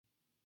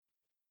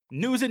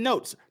News and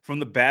notes from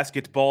the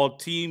basketball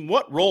team.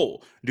 What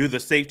role do the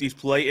safeties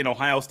play in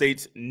Ohio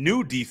State's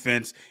new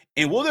defense?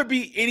 And will there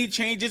be any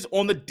changes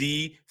on the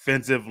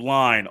defensive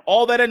line?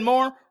 All that and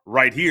more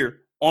right here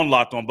on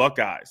Locked On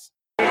Buckeyes.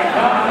 You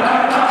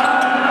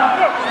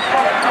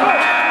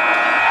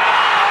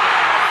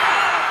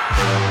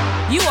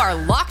are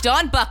Locked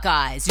On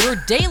Buckeyes, your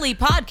daily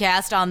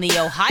podcast on the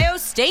Ohio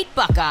State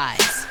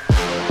Buckeyes.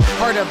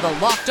 Part of the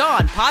Locked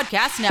On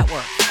Podcast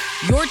Network,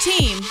 your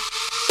team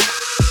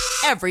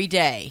every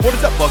day. What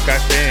is up, Buckeye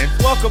fans?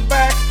 Welcome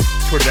back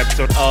to another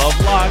episode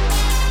of Locked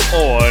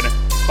On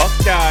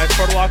Buckeyes,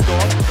 part of Locked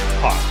On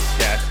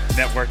Podcast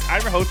Network. I'm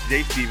your host,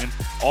 Jay Stevens,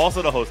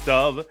 also the host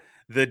of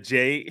the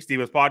Jay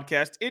Stevens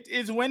Podcast. It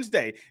is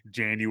Wednesday,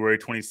 January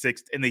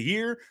 26th in the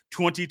year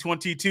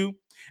 2022.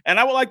 And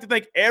I would like to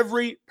thank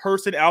every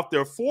person out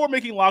there for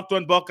making Locked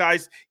On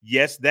Buckeyes,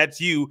 yes, that's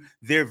you,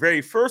 their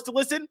very first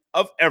listen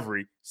of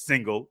every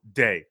single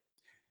day.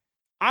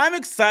 I'm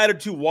excited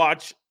to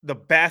watch the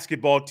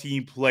basketball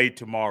team play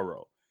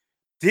tomorrow.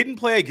 Didn't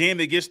play a game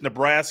against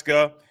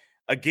Nebraska,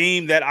 a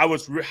game that I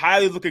was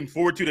highly looking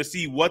forward to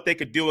see what they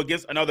could do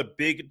against another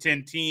Big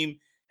Ten team.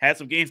 Had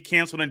some games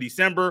canceled in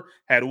December,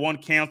 had one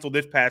canceled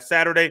this past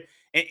Saturday.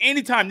 And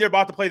anytime they're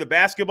about to play the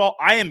basketball,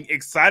 I am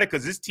excited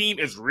because this team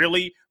is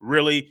really,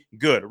 really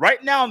good.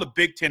 Right now in the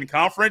Big Ten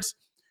Conference,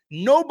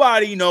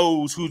 nobody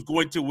knows who's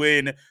going to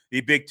win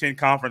the Big Ten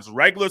Conference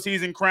regular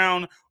season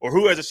crown or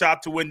who has a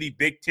shot to win the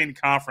Big Ten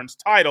Conference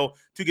title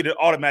to get an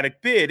automatic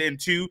bid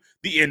into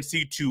the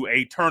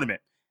NC2A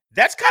tournament.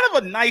 That's kind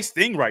of a nice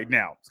thing right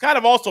now. It's kind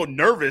of also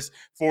nervous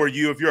for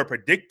you if you're a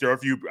predictor,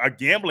 if you're a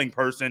gambling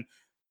person.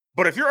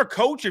 But if you're a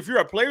coach, if you're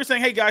a player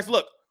saying, hey, guys,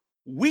 look,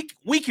 we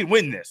can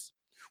win this.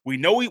 We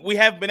know we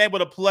haven't been able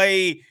to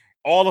play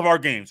all of our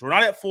games. We're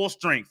not at full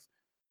strength,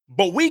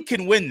 but we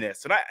can win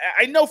this. And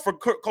I know for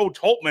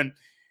Coach Holtmann,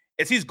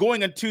 as he's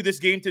going into this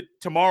game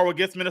tomorrow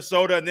against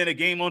Minnesota and then a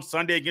game on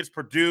Sunday against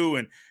Purdue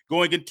and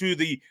going into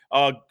the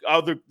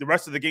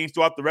rest of the games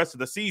throughout the rest of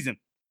the season,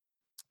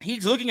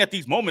 he's looking at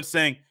these moments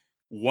saying,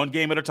 one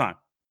game at a time,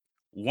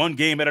 one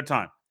game at a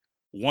time.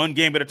 One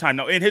game at a time.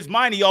 Now, in his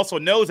mind, he also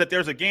knows that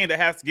there's a game that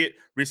has to get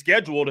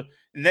rescheduled,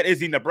 and that is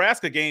the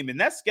Nebraska game. And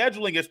that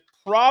scheduling is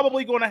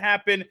probably going to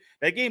happen.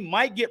 That game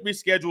might get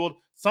rescheduled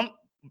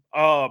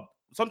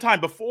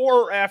sometime before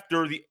or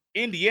after the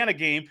Indiana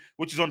game,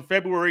 which is on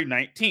February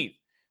 19th.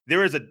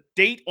 There is a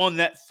date on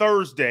that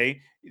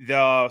Thursday, the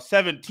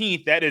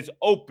 17th, that is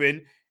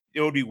open.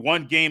 It will be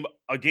one game,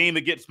 a game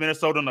against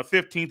Minnesota on the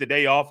 15th, a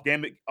day off,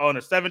 game on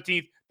the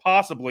 17th,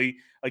 possibly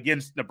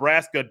against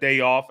Nebraska, day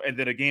off, and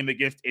then a game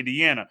against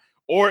Indiana.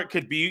 Or it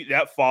could be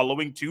that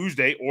following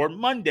Tuesday or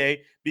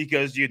Monday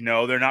because, they're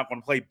not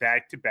going to play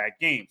back-to-back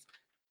games.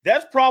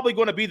 That's probably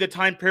going to be the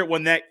time period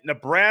when that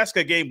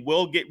Nebraska game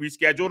will get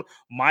rescheduled.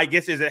 My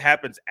guess is it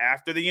happens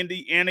after the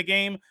Indiana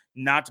game,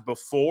 not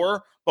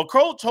before. But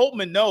Coach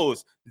Holtmann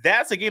knows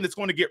that's a game that's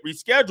going to get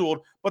rescheduled.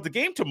 But the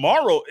game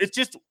tomorrow is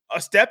just a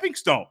stepping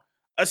stone,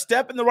 a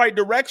step in the right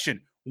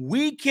direction.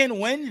 We can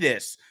win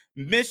this.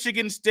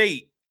 Michigan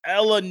State,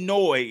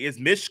 Illinois. Is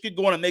Michigan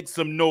going to make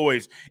some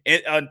noise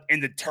in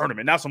the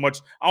tournament? Not so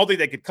much. I don't think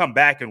they could come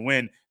back and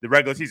win the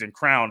regular season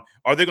crown.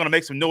 Are they going to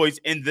make some noise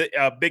in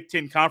the Big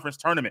Ten Conference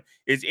tournament?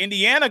 Is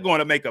Indiana going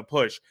to make a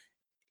push?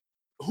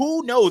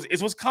 Who knows?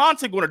 Is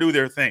Wisconsin going to do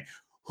their thing?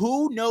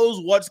 Who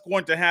knows what's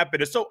going to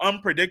happen? It's so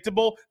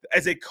unpredictable.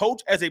 As a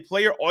coach, as a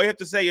player, all you have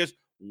to say is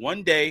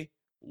one day,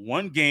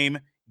 one game,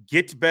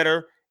 get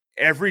better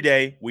every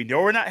day. We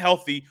know we're not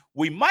healthy.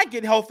 We might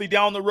get healthy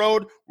down the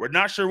road. We're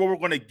not sure what we're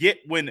going to get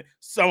when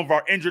some of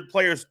our injured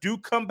players do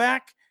come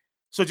back.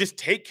 So just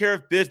take care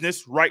of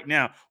business right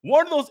now.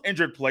 One of those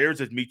injured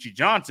players is Meechie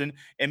Johnson,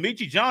 and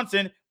Meechie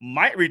Johnson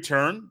might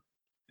return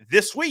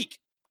this week.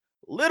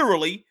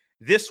 Literally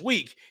this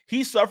week.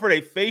 He suffered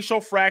a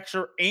facial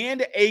fracture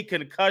and a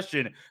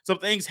concussion. Some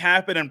things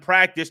happen in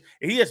practice,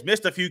 and he has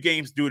missed a few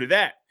games due to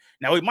that.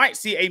 Now, we might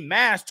see a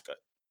masked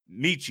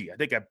Meechie. I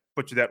think I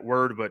butchered that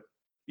word, but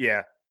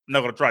yeah, I'm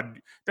not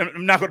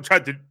going to try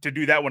to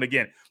do that one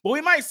again. But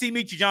we might see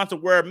Meechie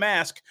Johnson wear a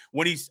mask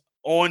when he's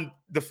on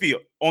the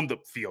field.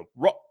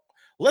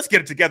 Let's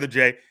get it together,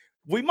 Jay.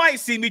 We might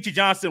see Meechie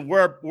Johnson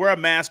wear a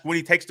mask when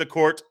he takes the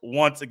court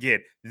once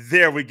again.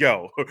 There we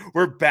go.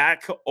 We're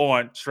back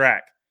on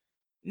track.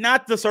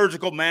 Not the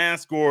surgical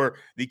mask or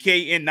the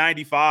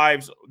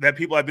KN95s that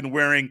people have been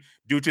wearing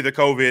due to the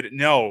COVID.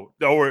 No,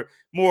 or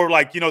more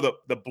like,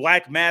 the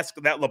black mask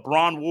that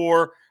LeBron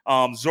wore,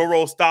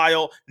 Zorro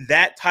style,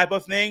 that type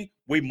of thing.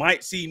 We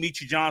might see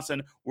Meechie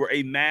Johnson wear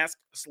a mask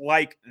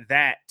like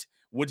that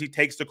when he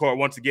takes the court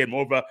once again,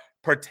 more of a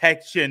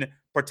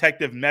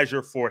protective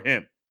measure for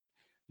him.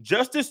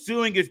 Justice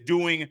Sueing is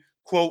doing,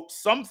 quote,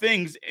 some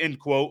things, end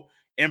quote,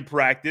 in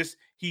practice.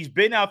 He's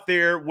been out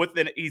with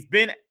an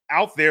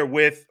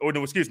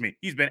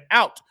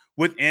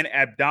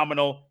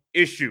abdominal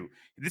issue.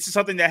 This is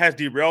something that has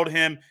derailed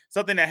him,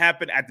 something that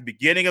happened at the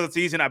beginning of the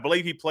season. I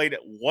believe he played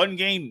one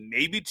game,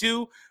 maybe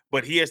two,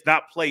 but he has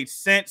not played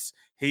since.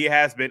 He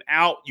has been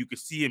out. You can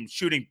see him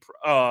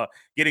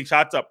getting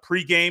shots up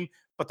pregame.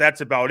 but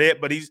that's about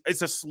it. But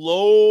it's a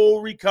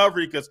slow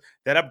recovery because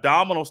that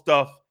abdominal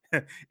stuff,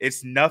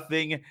 it's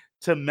nothing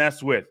to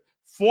mess with.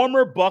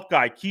 Former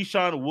Buckeye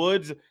Keyshawn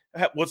Woods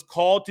was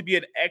called to be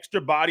an extra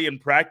body in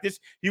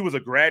practice. He was a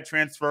grad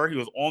transfer. He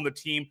was on the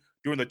team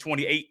during the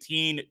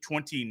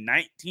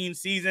 2018-2019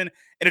 season.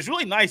 And it's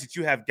really nice that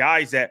you have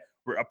guys that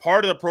were a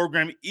part of the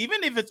program,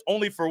 even if it's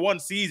only for one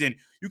season.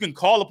 You can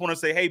call upon and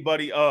say, hey,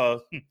 buddy, our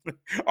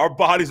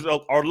bodies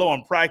are low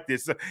on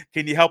practice.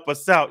 Can you help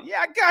us out? Yeah,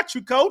 I got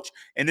you, coach.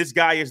 And this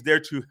guy is there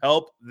to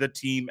help the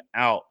team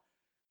out.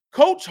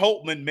 Coach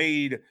Holtmann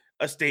made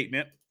a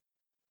statement,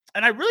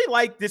 and I really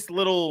like this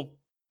little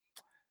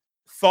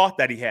thought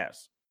that he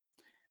has.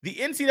 The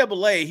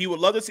NCAA, he would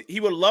love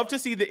to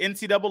see the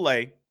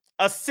NCAA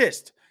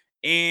assist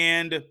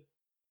and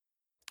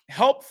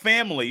help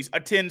families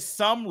attend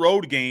some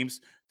road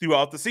games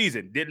throughout the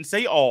season. Didn't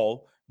say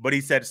all, but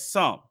he said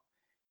some.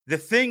 The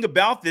thing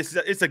about this is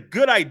that it's a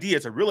good idea.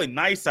 It's a really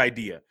nice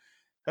idea.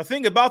 The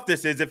thing about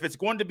this is if it's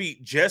going to be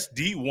just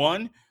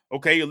D1,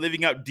 okay, you're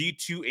living out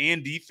D2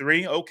 and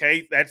D3,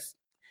 okay,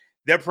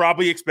 they're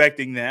probably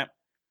expecting that.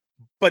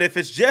 But if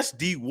it's just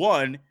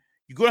D1,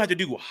 you're going to have to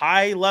do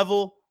high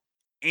level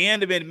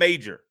and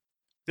mid-major.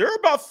 There are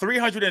about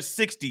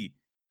 360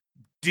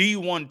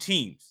 D1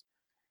 teams.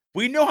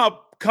 We know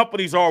how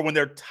companies are when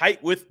they're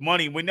tight with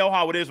money. We know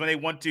how it is when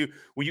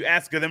you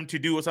ask them to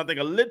do something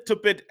a little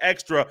bit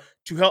extra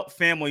to help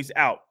families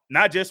out,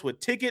 not just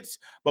with tickets,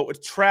 but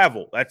with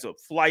travel. That's a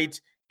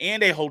flight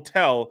and a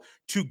hotel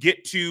to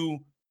get to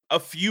a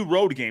few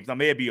road games. Now,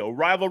 maybe a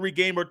rivalry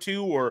game or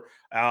two, or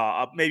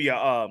maybe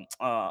a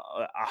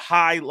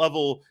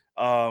high-level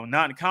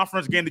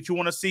non-conference game that you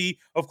want to see.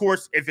 Of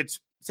course, if it's,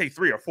 say,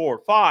 3 or 4 or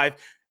 5,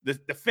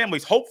 the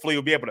families hopefully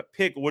will be able to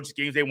pick which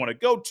games they want to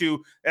go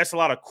to. That's a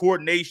lot of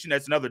coordination.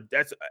 That's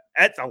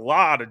a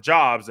lot of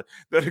jobs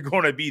that are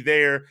going to be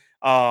there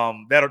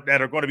that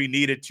are going to be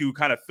needed to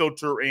kind of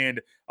filter and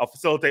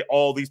facilitate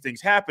all these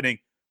things happening.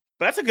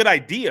 But that's a good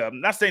idea.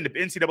 I'm not saying the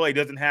NCAA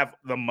doesn't have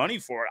the money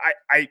for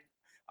it.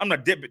 I'm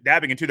not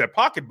dabbing into their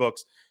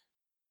pocketbooks,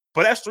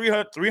 but that's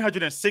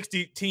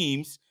 360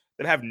 teams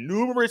that have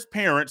numerous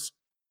parents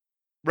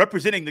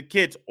representing the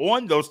kids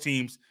on those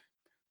teams.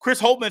 Chris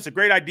Holtmann, it's a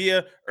great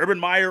idea. Urban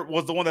Meyer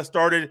was the one that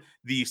started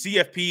the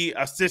CFP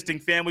assisting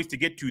families to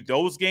get to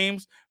those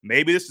games.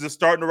 Maybe this is a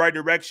start in the right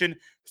direction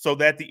so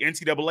that the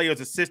NCAA is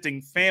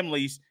assisting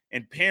families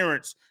and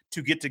parents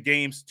to get to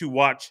games to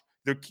watch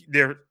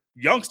their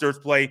youngsters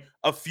play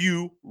a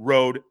few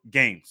road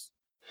games.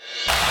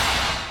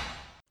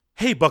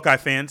 Hey, Buckeye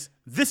fans,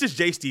 this is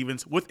Jay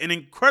Stevens with an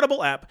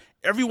incredible app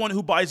everyone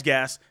who buys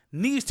gas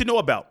needs to know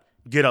about.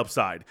 Get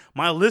Upside.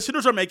 My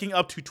listeners are making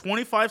up to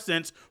 25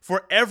 cents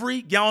for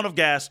every gallon of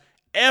gas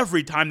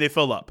every time they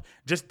fill up.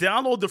 Just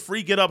download the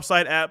free Get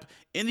Upside app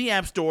in the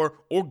App Store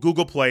or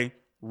Google Play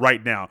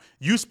right now.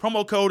 Use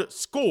promo code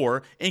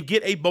SCORE and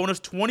get a bonus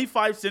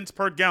 25 cents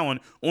per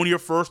gallon on your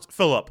first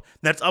fill up.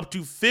 That's up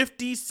to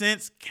 50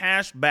 cents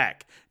cash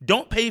back.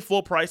 Don't pay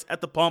full price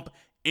at the pump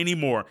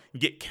anymore.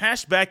 Get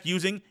cash back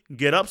using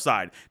Get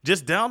Upside.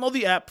 Just download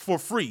the app for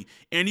free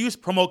and use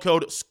promo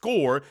code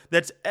SCORE,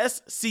 that's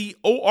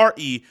SCORE,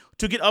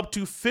 to get up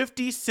to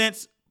 50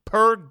 cents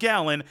per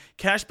gallon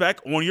cash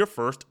back on your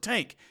first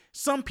tank.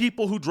 Some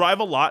people who drive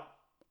a lot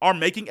are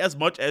making as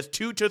much as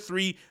 $200 to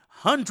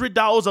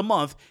 $300 a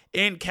month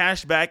in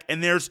cash back,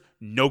 and there's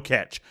no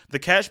catch. The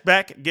cash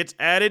back gets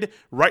added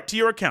right to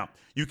your account.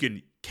 You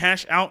can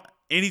cash out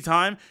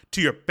anytime to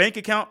your bank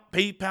account,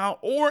 PayPal,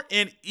 or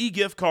an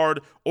e-gift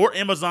card, or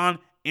Amazon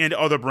and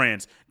other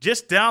brands.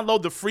 Just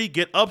download the free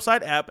Get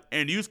Upside app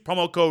and use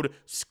promo code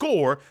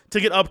SCORE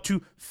to get up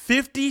to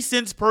 50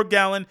 cents per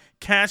gallon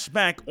cash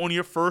back on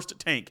your first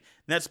tank.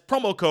 That's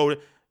promo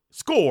code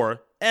SCORE,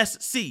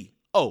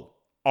 SCORE.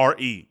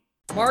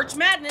 March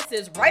Madness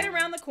is right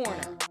around the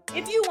corner.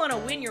 If you want to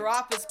win your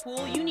office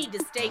pool, you need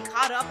to stay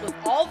caught up with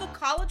all the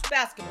college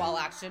basketball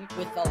action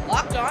with the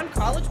Locked On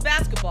College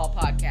Basketball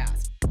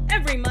Podcast.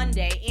 Every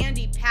Monday,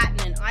 Andy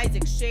Patton and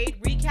Isaac Shade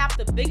recap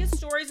the biggest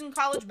stories in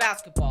college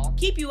basketball,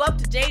 keep you up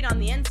to date on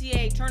the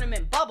NCAA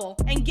tournament bubble,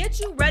 and get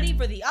you ready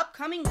for the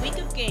upcoming week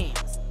of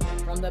games.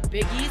 From the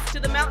Big East to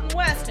the Mountain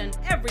West and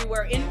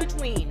everywhere in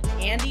between,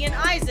 Andy and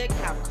Isaac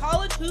have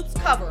college hoops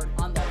covered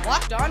on the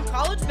Locked On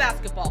College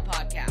Basketball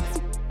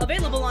Podcast.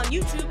 Available on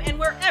YouTube and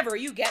wherever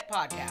you get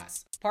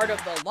podcasts. Part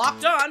of the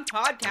Locked On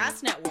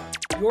Podcast Network.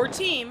 Your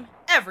team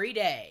every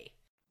day.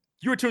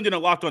 You're tuned in to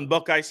Locked On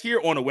Buckeyes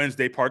here on a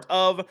Wednesday, part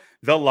of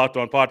the Locked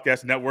On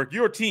Podcast Network.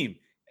 Your team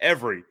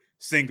every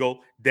single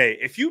day.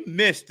 If you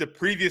missed the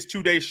previous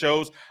 2-day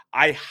shows,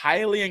 I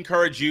highly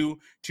encourage you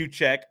to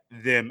check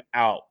them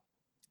out.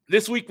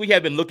 This week, we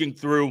have been looking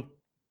through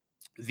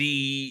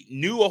the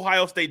new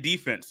Ohio State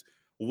defense,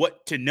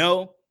 what to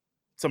know,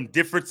 some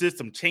differences,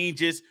 some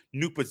changes,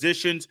 new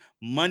positions.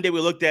 Monday, we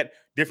looked at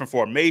different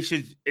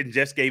formations and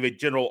just gave a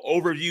general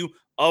overview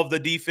of the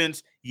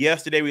defense.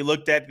 Yesterday, we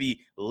looked at the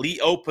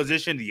Leo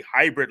position, the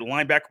hybrid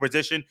linebacker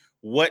position,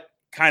 what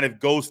kind of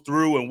goes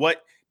through and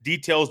what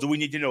details do we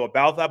need to know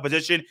about that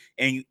position,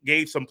 and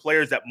gave some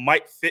players that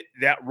might fit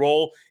that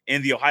role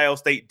in the Ohio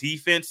State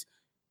defense.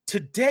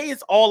 Today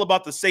is all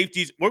about the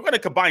safeties. We're going to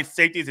combine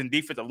safeties and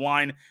defensive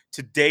line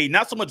today,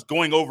 not so much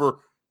going over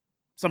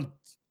some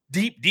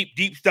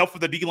deep stuff for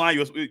the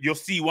D-line. You'll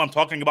see what I'm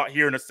talking about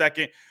here in a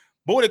second.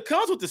 But when it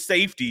comes with the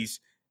safeties,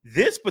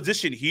 this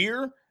position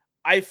here,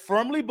 I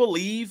firmly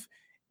believe,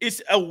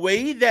 is a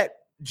way that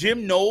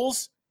Jim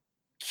Knowles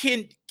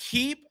can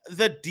keep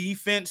the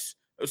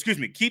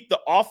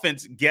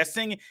offense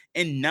guessing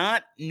and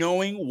not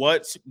knowing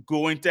what's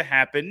going to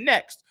happen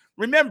next.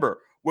 Remember,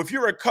 if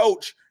you're a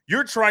coach,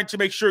 you're trying to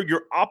make sure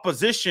your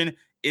opposition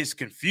is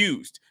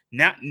confused,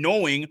 not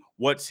knowing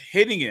what's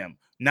hitting them,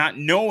 not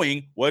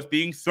knowing what's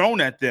being thrown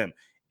at them.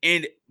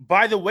 And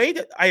by the way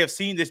that I have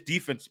seen this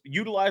defense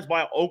utilized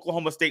by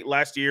Oklahoma State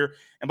last year,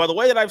 and by the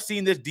way that I've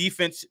seen this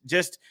defense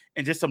just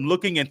some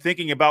looking and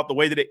thinking about the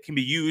way that it can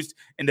be used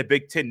in the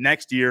Big Ten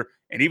next year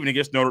and even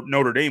against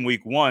Notre Dame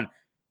week 1,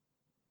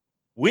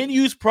 when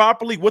used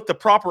properly with the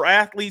proper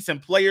athletes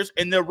and players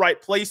in the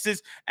right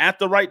places at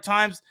the right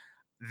times,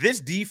 this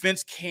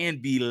defense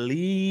can be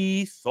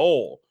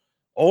lethal.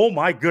 Oh,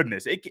 my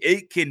goodness.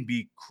 It can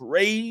be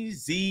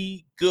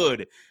crazy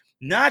good.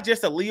 Not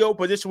just a Leo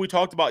position we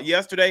talked about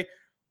yesterday,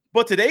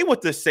 but today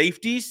with the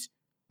safeties,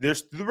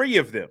 there's 3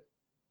 of them.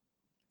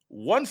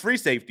 1 free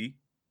safety,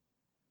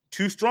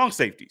 2 strong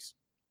safeties.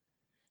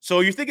 So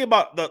you're thinking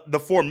about the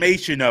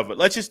formation of it.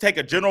 Let's just take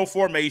a general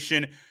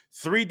formation,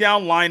 3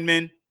 down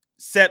linemen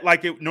set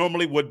like it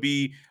normally would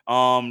be,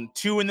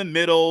 2 in the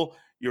middle,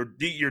 your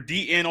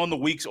DN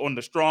on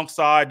the strong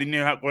side. Then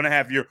you're going to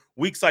have your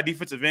weak side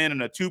defensive end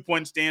and a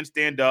 2-point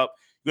stand up.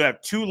 You're going to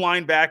have 2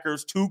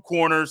 linebackers, 2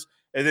 corners,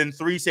 and then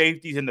 3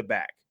 safeties in the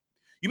back.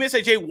 You may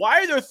say, Jay,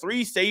 why are there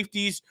 3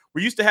 safeties?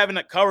 We're used to having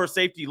a cover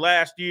safety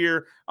last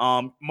year.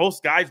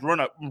 Most guys run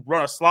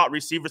a slot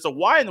receiver. So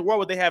why in the world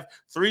would they have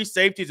 3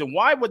 safeties, and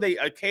why would they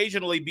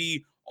occasionally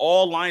be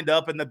all lined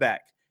up in the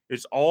back?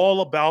 It's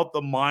all about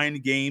the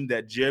mind game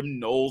that Jim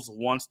Knowles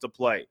wants to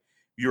play.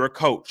 You're a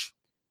coach.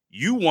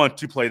 You want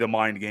to play the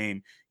mind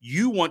game.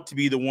 You want to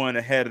be the one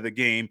ahead of the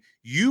game.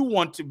 You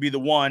want to be the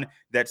one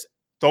that's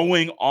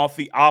throwing off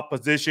the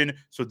opposition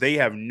so they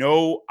have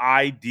no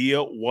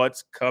idea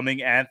what's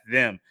coming at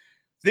them.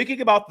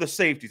 Thinking about the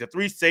safeties, the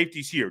 3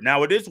 safeties here.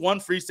 Now, it is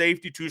 1 free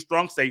safety, 2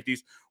 strong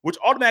safeties, which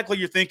automatically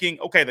you're thinking,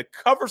 okay, the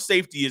cover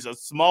safety is a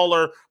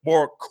smaller,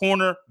 more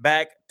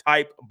cornerback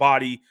type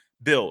body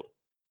build.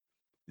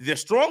 The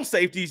strong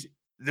safeties,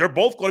 they're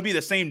both going to be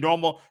the same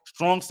normal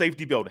strong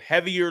safety build.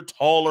 Heavier,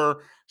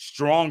 taller,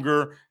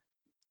 stronger,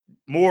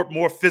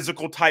 more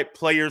physical type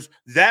players.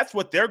 That's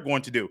what they're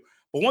going to do.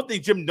 But one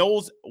thing Jim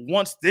Knowles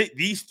wants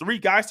these 3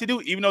 guys to do,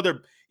 even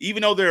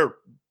though they're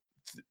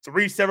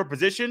 3 separate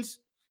positions,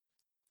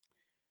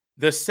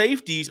 the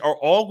safeties are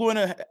all going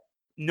to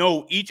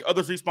know each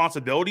other's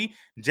responsibility,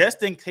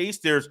 just in case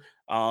there's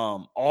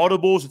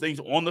audibles or things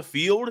on the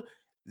field.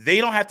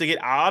 They don't have to get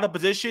out of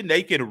position.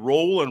 They can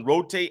roll and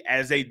rotate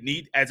as they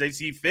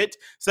see fit.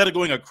 Instead of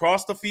going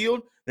across the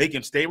field, they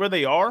can stay where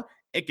they are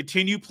and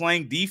continue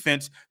playing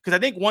defense. Because I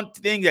think one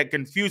thing that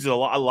confuses a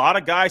lot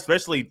of guys,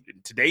 especially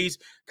in today's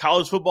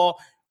college football,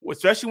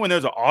 especially when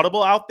there's an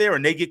audible out there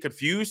and they get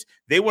confused,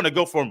 they want to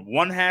go from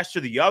one hash to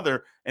the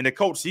other. And the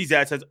coach sees that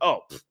and says,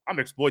 oh, I'm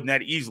exploiting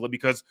that easily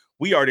because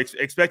we already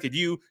expected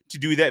you to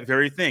do that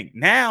very thing.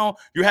 Now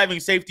you're having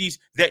safeties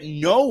that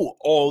know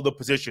all the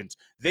positions.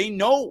 They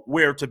know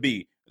where to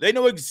be. They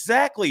know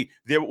exactly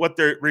what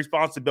their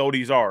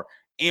responsibilities are.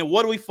 And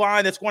what do we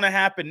find that's going to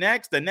happen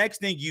next? The next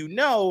thing you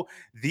know,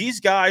 these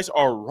guys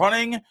are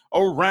running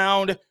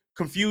around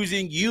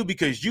confusing you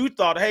because you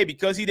thought, hey,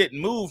 because he didn't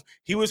move,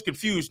 he was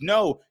confused.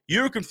 No,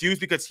 you're confused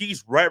because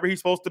he's right where he's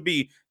supposed to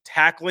be,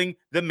 tackling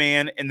the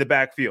man in the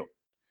backfield.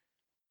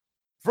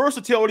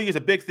 Versatility is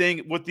a big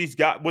thing with these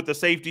guys, with the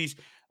safeties.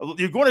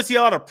 You're going to see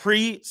a lot of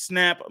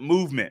pre-snap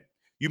movement.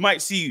 You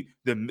might see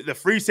the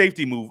free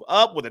safety move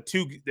up with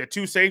the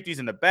two safeties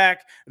in the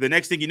back. The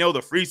next thing you know,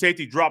 the free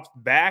safety drops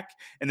back,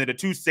 and then the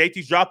 2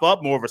 safeties drop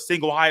up, more of a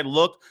single high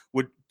look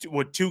with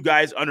 2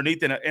 guys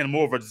underneath and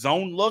more of a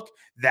zone look.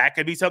 That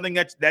could be something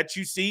that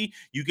you see.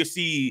 You could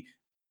see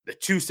the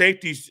 2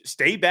 safeties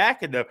stay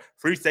back and the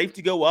free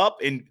safety go up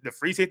and the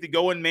free safety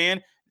go in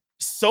man.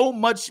 So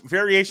much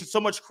variation,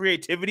 so much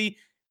creativity.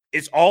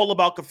 It's all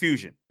about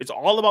confusion. It's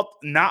all about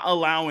not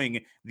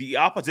allowing the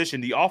opposition,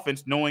 the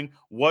offense, knowing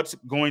what's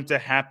going to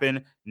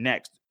happen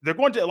next. They're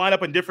going to line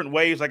up in different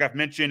ways, like I've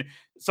mentioned.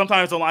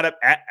 Sometimes they'll line up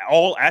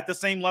all at the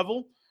same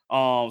level.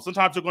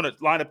 Sometimes they're going to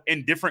line up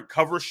in different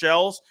cover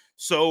shells.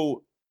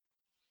 So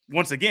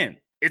once again,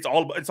 it's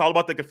all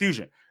about the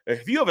confusion.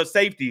 If you have a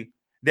safety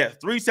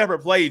that 3 separate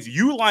plays,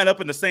 you line up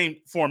in the same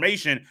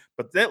formation,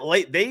 but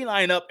they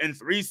line up in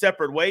 3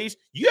 separate ways,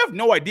 you have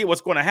no idea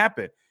what's going to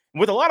happen.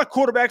 With a lot of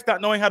quarterbacks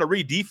not knowing how to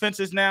read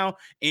defenses now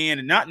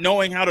and not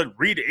knowing how to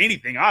read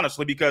anything,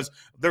 honestly, because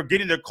they're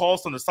getting their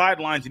calls from the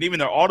sidelines and even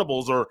their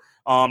audibles, or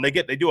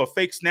they do a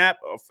fake snap,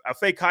 a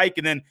fake hike,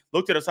 and then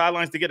look to the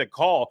sidelines to get a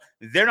call.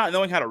 They're not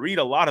knowing how to read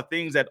a lot of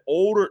things that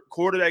older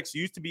quarterbacks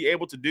used to be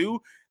able to do.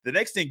 The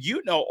next thing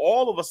you know,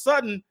 all of a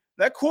sudden,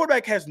 that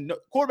quarterback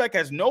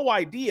has no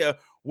idea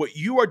what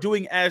you are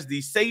doing as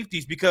the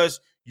safeties because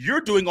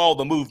you're doing all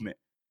the movement.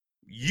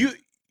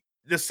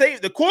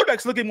 The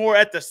quarterback's looking more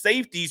at the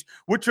safeties,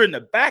 which are in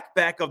the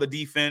back of the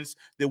defense,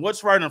 than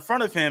what's right in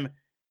front of him.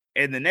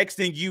 And the next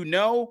thing you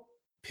know,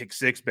 pick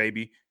six,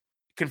 baby.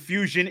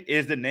 Confusion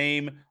is the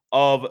name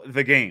of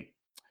the game.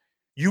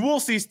 You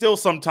will see still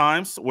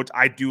sometimes, which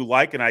I do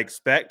like and I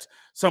expect,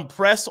 some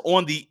press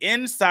on the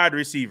inside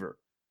receiver.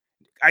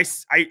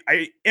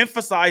 I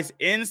emphasize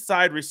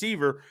inside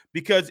receiver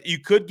because you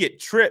could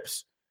get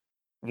trips.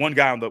 One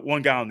guy on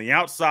the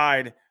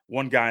outside,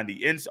 one guy in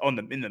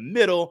the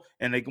middle,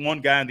 and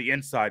one guy on the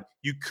inside.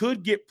 You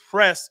could get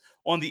press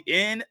on the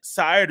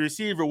inside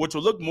receiver, which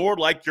will look more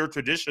like your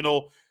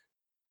traditional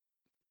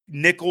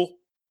nickel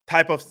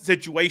type of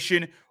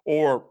situation,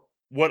 or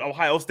what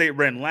Ohio State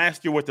ran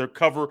last year with their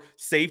cover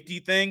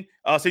safety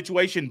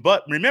situation.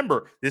 But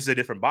remember, this is a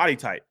different body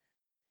type.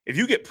 If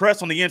you get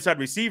pressed on the inside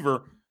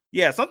receiver,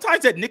 yeah,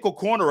 sometimes that nickel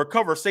corner or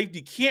cover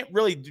safety can't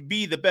really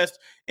be the best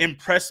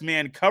impress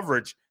man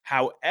coverage.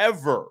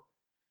 However,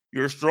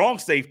 your strong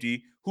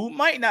safety, who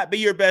might not be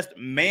your best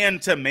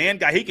man-to-man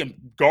guy, he can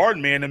guard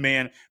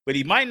man-to-man, but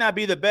he might not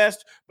be the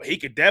best, but he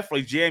could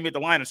definitely jam you at the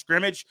line of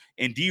scrimmage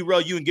and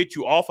derail you and get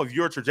you off of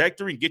your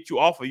trajectory and get you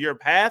off of your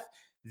path.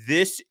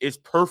 This is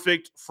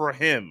perfect for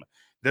him.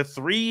 The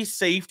three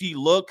safety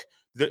look,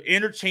 the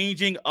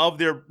interchanging of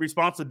their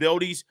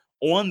responsibilities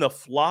on the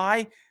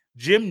fly.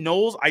 Jim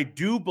Knowles, I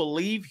do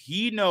believe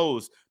he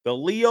knows the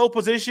Leo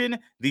position,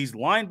 these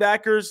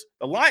linebackers,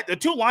 the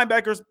two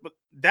linebackers,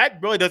 that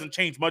really doesn't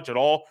change much at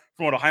all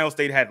from what Ohio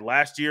State had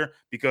last year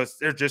because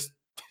they're just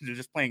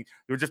playing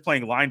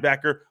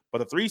linebacker. But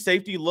the three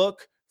safety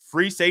look,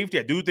 free safety,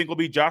 I do think will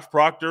be Josh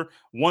Proctor.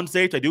 One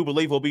safety, I do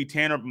believe will be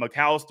Tanner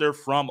McAllister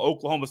from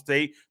Oklahoma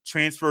State,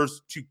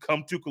 transfers to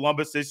come to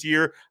Columbus this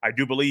year. I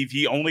do believe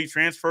he only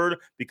transferred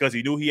because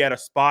he knew he had a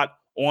spot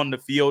on the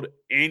field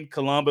in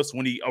Columbus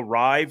when he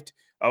arrived,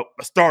 a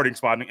starting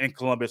spot in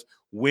Columbus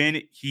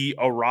when he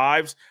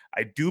arrives.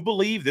 I do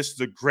believe this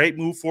is a great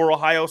move for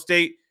Ohio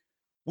State.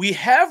 We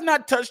have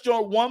not touched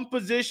on one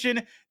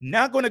position,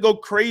 not going to go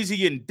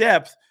crazy in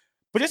depth,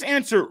 but just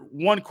answer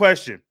one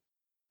question.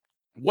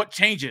 What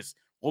changes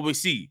will we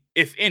see,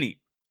 if any,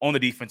 on the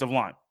defensive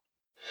line?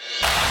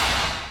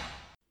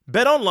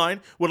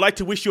 BetOnline would like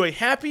to wish you a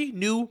happy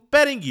new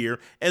betting year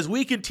as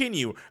we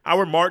continue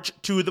our march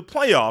to the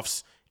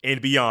playoffs and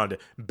beyond.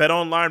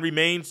 BetOnline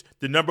remains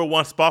the number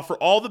one spot for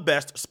all the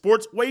best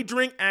sports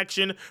wagering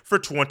action for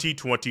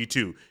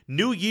 2022.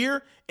 New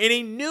year and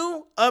a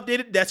new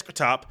updated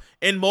desktop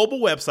and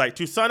mobile website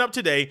to sign up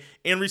today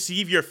and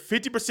receive your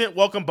 50%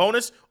 welcome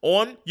bonus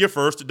on your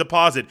first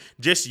deposit.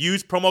 Just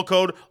use promo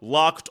code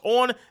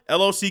LOCKEDON,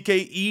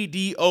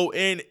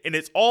 LOCKEDON, and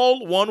it's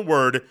all one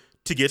word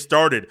to get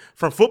started.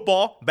 From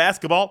football,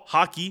 basketball,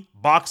 hockey,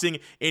 boxing,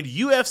 and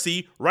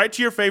UFC, right to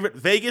your favorite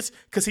Vegas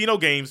casino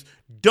games,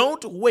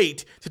 don't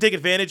wait to take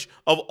advantage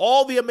of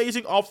all the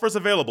amazing offers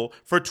available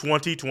for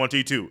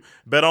 2022.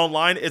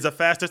 BetOnline is the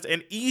fastest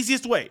and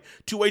easiest way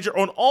to wager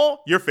on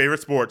all your favorite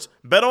sports.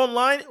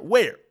 BetOnline,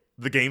 where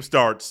the game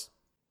starts.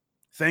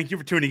 Thank you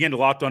for tuning in to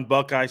Locked On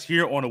Buckeyes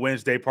here on a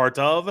Wednesday, part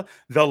of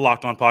the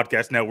Locked On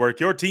Podcast Network,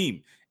 your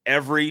team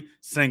every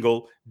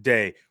single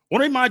day. I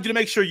want to remind you to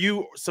make sure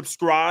you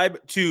subscribe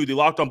to the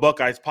Locked On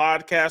Buckeyes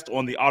podcast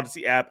on the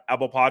Odyssey app,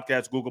 Apple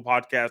Podcasts, Google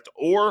Podcasts,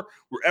 or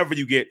wherever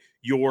you get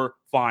your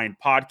fine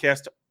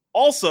podcast.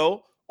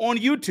 Also on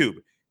YouTube.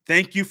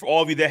 Thank you for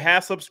all of you that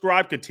have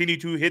subscribed. Continue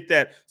to hit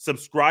that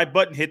subscribe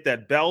button, hit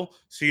that bell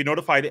so you're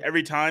notified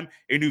every time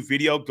a new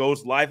video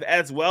goes live,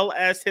 as well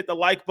as hit the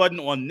like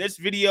button on this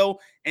video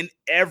and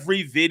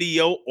every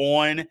video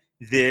on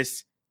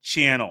this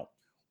channel.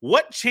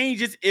 What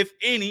changes, if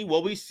any,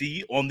 will we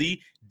see on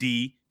the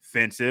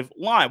defensive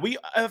line? We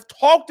have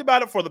talked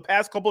about it for the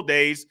past couple of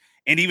days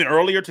and even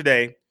earlier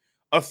today.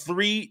 A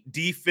three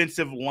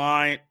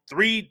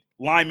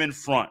lineman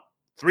front,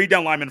 three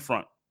down lineman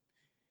front.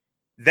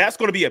 That's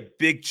going to be a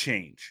big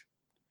change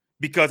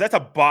because that's a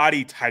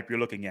body type you're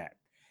looking at.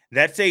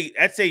 That's a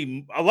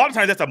lot of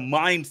times that's a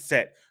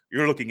mindset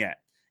you're looking at.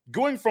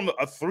 Going from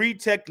a three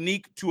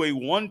technique to a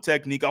one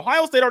technique.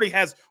 Ohio State already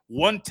has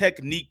one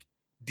technique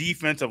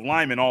defensive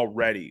lineman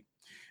already.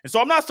 And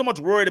so I'm not so much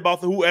worried about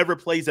whoever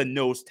plays a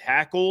nose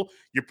tackle.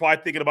 You're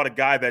probably thinking about a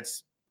guy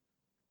that's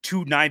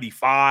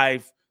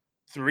 295,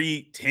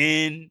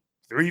 310,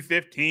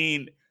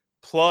 315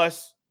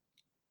 plus.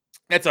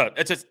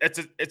 It's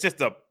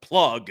just a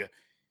plug.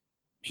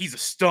 He's a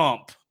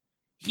stump.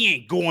 He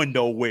ain't going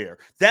nowhere.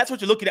 That's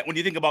what you're looking at when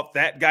you think about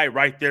that guy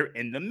right there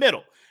in the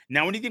middle.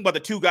 Now, when you think about the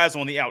two guys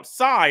on the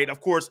outside, of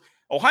course,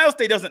 Ohio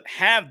State doesn't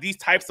have these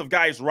types of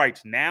guys right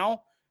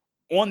now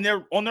on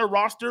their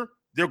roster,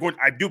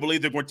 I do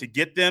believe they're going to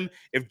get them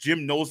if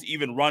Jim Knowles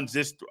even runs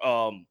this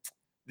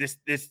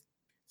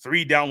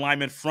three down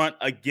lineman front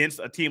against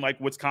a team like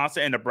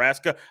Wisconsin and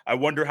Nebraska. I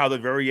wonder how the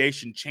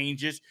variation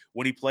changes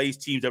when he plays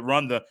teams that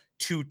run the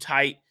 2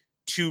 tight,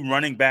 2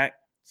 running back,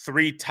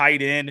 3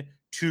 tight end,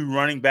 2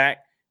 running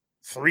back,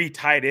 3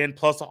 tight end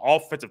plus an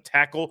offensive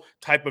tackle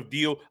type of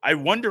deal. I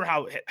wonder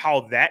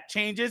how that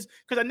changes,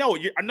 because I know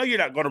you're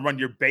not going to run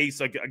your base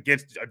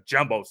against a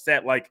jumbo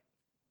set. Like,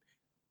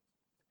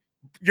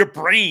 your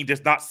brain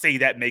does not say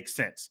that makes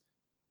sense.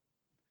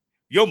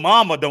 Your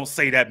mama don't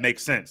say that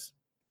makes sense.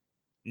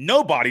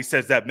 Nobody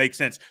says that makes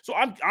sense. So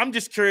I'm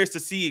just curious to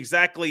see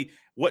exactly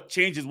what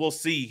changes we'll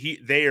see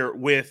there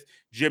with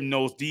Jim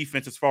Knowles'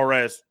 defense as far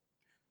as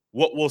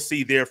what we'll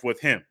see there with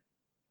him.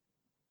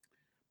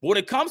 But when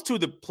it comes to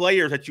the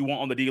players that you want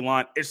on the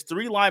D-line, it's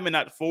 3 linemen,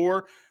 not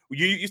 4.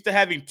 You're used to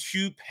having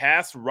 2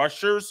 pass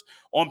rushers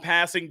on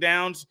passing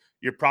downs.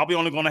 You're probably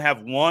only going to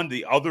have 1,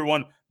 the other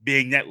one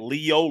being that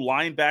Leo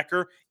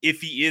linebacker,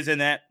 if he is in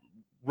that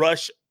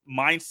rush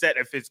mindset,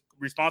 if his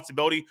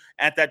responsibility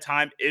at that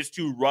time is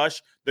to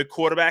rush the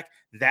quarterback,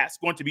 that's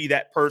going to be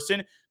that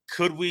person.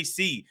 Could we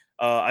see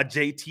a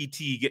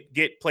JTT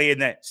get play in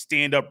that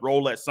stand-up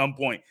role at some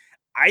point?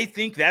 I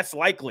think that's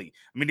likely.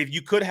 I mean, if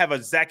you could have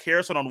a Zach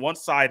Harrison on one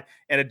side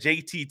and a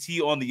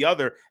JTT on the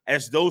other,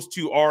 as those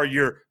 2 are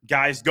your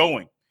guys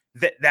going,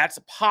 that's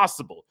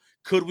possible.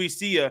 Could we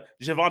see a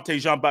Javonte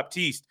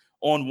Jean-Baptiste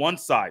on one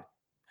side?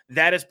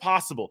 That is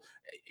possible.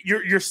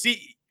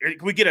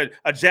 We get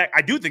a Jack.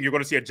 I do think you're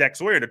going to see a Jack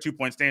Sawyer in a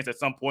 2-point stance at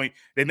some point.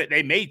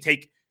 They may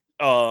take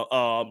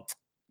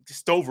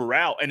Stover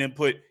out and then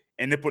put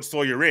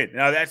Sawyer in.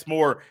 Now that's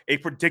more a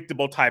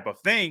predictable type of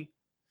thing,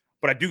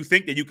 but I do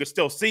think that you could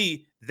still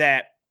see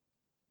that.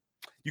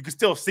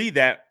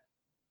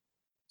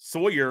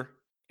 Sawyer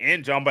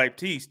and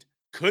Jean-Baptiste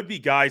could be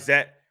guys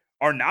that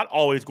are not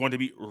always going to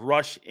be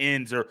rush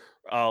ins or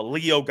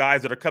Leo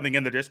guys that are coming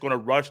in. They're just going to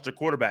rush the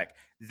quarterback.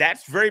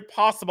 That's very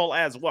possible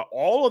as well.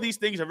 All of these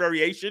things are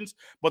variations,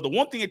 but the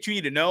one thing that you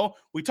need to know,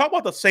 we talk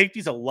about the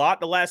safeties a lot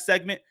in the last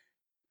segment.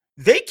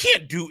 They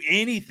can't do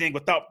anything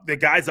without the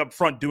guys up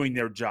front doing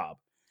their job.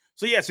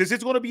 So, yes, this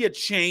is going to be a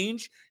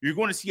change. You're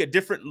going to see a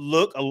different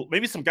look.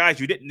 Maybe some guys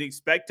you didn't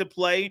expect to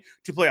play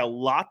a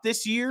lot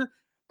this year.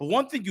 But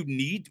one thing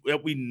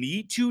we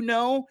need to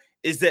know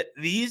is that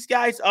these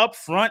guys up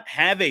front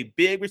have a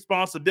big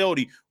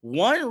responsibility.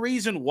 One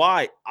reason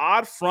why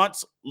odd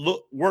fronts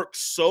work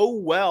so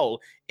well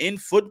in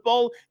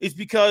football is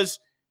because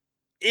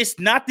it's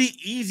not the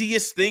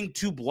easiest thing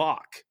to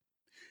block.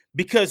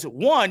 Because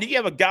one, you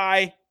have a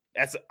guy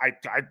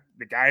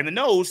the guy in the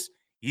nose,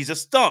 he's a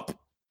stump.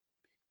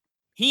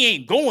 He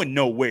ain't going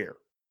nowhere.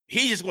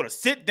 He's just going to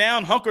sit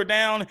down, hunker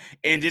down,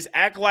 and just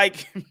act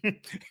like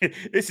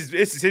this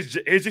is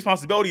his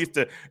responsibility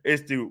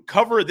is to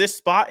cover this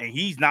spot, and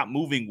he's not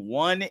moving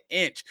 1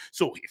 inch.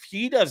 So if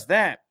he does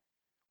that,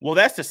 well,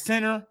 that's the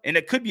center, and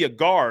it could be a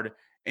guard,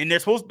 and they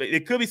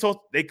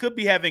could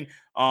be having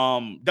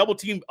double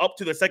team up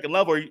to the second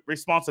level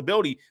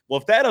responsibility. Well,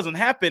 if that doesn't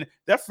happen,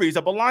 that frees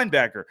up a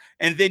linebacker,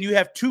 and then you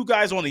have 2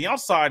 guys on the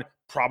outside,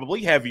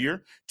 probably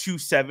heavier,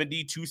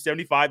 270,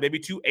 275, maybe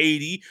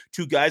 280,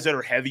 2 guys that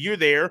are heavier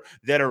there,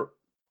 that are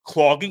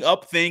clogging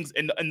up things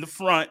in the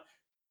front,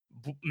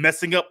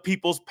 messing up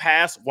people's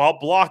pass while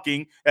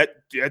blocking that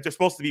they're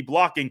supposed to be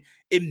blocking.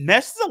 It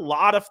messes a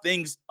lot of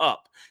things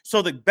up.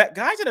 So the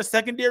guys in the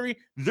secondary,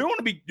 they're going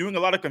to be doing a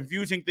lot of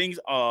confusing things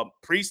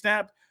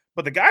pre-snap,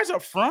 but the guys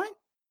up front,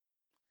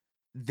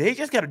 they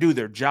just got to do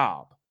their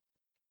job.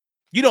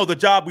 You know, the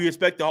job we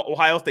expect the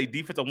Ohio State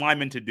defensive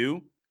linemen to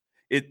do.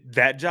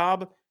 That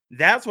job,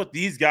 that's what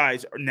these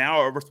guys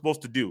are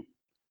supposed to do.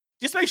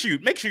 Just make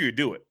sure you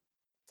do it.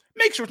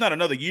 Make sure it's not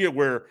another year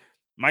where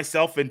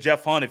myself and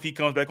Jeff Hunt, if he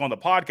comes back on the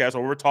podcast,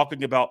 or we're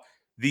talking about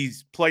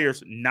these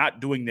players not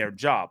doing their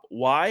job.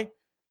 Why?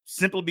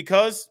 Simply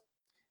because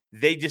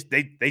they just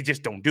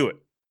don't do it.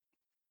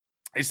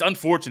 It's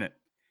unfortunate.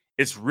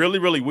 It's really,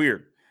 really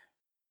weird.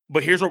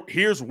 But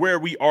here's where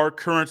we are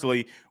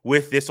currently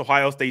with this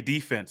Ohio State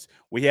defense.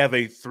 We have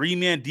a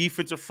 3-man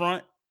defensive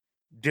front,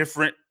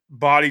 different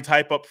body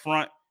type up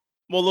front,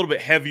 well, a little bit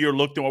heavier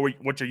look than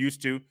what you're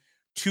used to.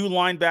 2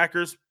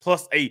 linebackers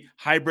plus a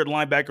hybrid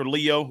linebacker,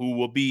 Leo, who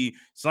will be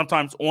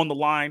sometimes on the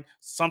line,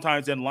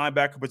 sometimes in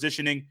linebacker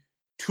positioning.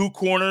 2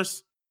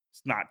 corners,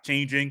 it's not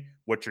changing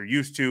what you're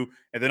used to.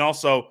 And then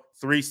also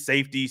 3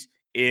 safeties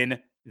in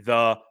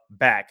the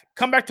back.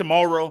 Come back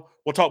tomorrow.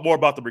 We'll talk more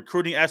about the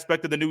recruiting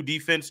aspect of the new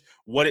defense,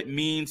 what it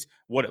means,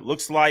 what it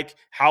looks like,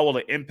 how will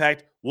it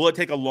impact. Will it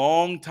take a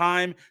long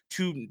time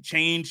to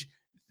change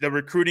the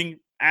recruiting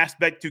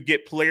aspect to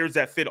get players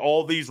that fit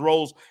all these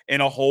roles,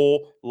 and a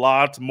whole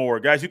lot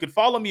more? Guys, you can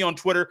follow me on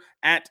Twitter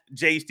at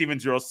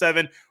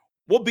jsteven07.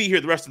 We'll be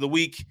here the rest of the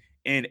week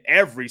and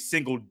every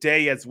single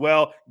day as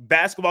well.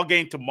 Basketball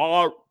game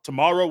tomorrow.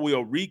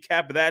 We'll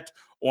recap that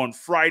on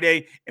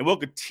Friday, and we'll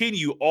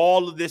continue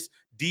all of this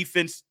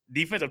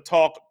defensive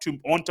talk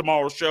on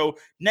tomorrow's show.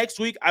 Next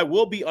week, I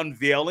will be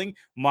unveiling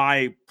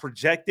my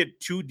projected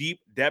 2 deep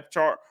depth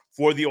chart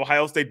for the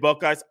Ohio State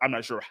Buckeyes. I'm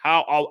not sure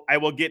how I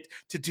will get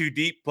to too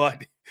deep,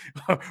 but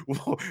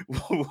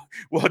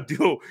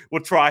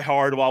we'll try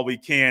hard while we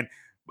can.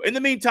 In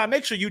the meantime,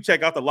 make sure you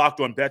check out the Locked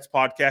On Bets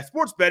podcast.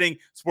 Sports betting,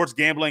 sports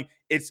gambling,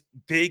 it's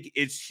big,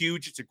 it's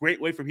huge. It's a great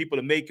way for people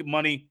to make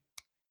money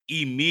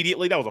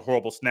immediately. That was a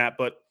horrible snap,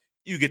 but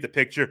you get the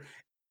picture.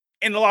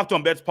 And the Locked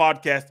On Bets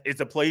podcast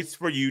is a place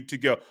for you to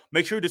go.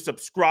 Make sure to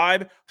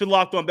subscribe to the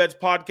Locked On Bets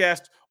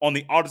podcast on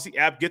the Odyssey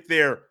app. Get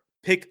their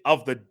pick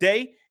of the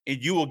day,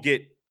 and you will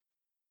get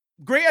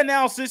great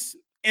analysis,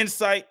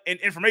 insight, and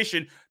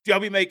information to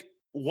help you make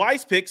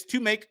wise picks to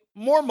make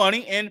more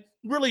money and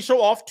really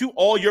show off to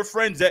all your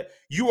friends that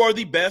you are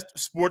the best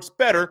sports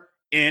bettor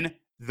in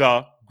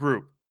the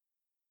group.